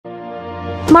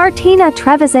Martina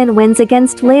Trevisan wins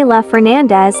against Leylah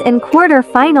Fernandez in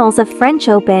quarterfinals of French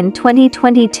Open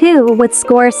 2022 with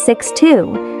scores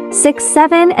 6-2,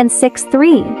 6-7 and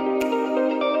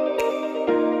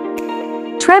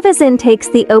 6-3. Trevisan takes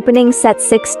the opening set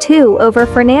 6-2 over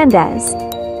Fernandez.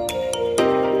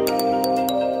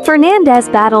 Fernandez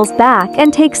battles back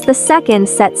and takes the second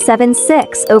set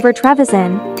 7-6 over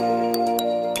Trevisan.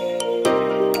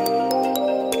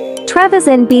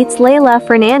 Trevisan beats Leylah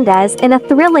Fernandez in a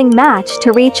thrilling match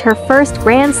to reach her first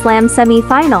Grand Slam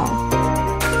semi-final.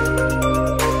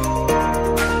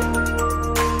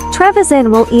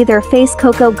 Trevisan will either face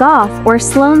Coco Gauff or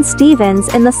Sloane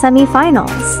Stephens in the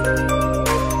semi-finals.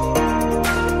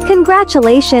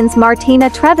 Congratulations, Martina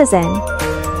Trevisan!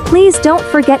 Please don't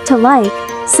forget to like,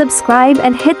 subscribe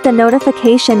and hit the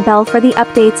notification bell for the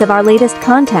updates of our latest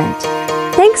content.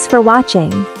 Thanks for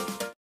watching.